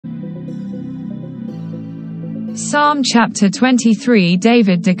Psalm chapter 23.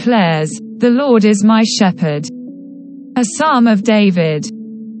 David declares, "The Lord is my shepherd." A psalm of David.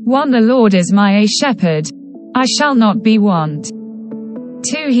 1. The Lord is my shepherd, I shall not be want.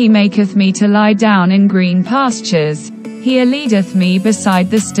 2. He maketh me to lie down in green pastures, he leadeth me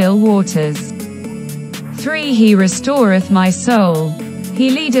beside the still waters. 3. He restoreth my soul, he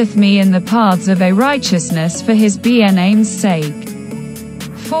leadeth me in the paths of a righteousness for his name's sake.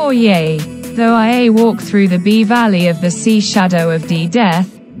 4. Yea, though I walk through the valley of the sea shadow of death,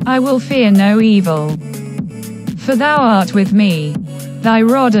 I will fear no evil. For thou art with me, thy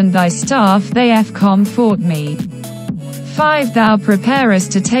rod and thy staff they comfort me. 5. Thou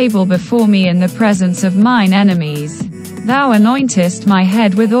preparest a table before me in the presence of mine enemies. Thou anointest my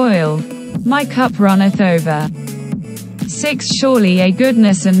head with oil, my cup runneth over. 6. Surely a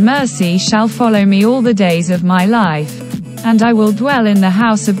goodness and mercy shall follow me all the days of my life, and I will dwell in the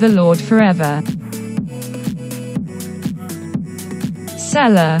house of the Lord forever.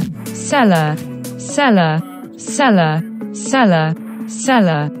 Selah, Selah, Selah, Selah, Selah,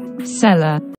 Selah, Selah.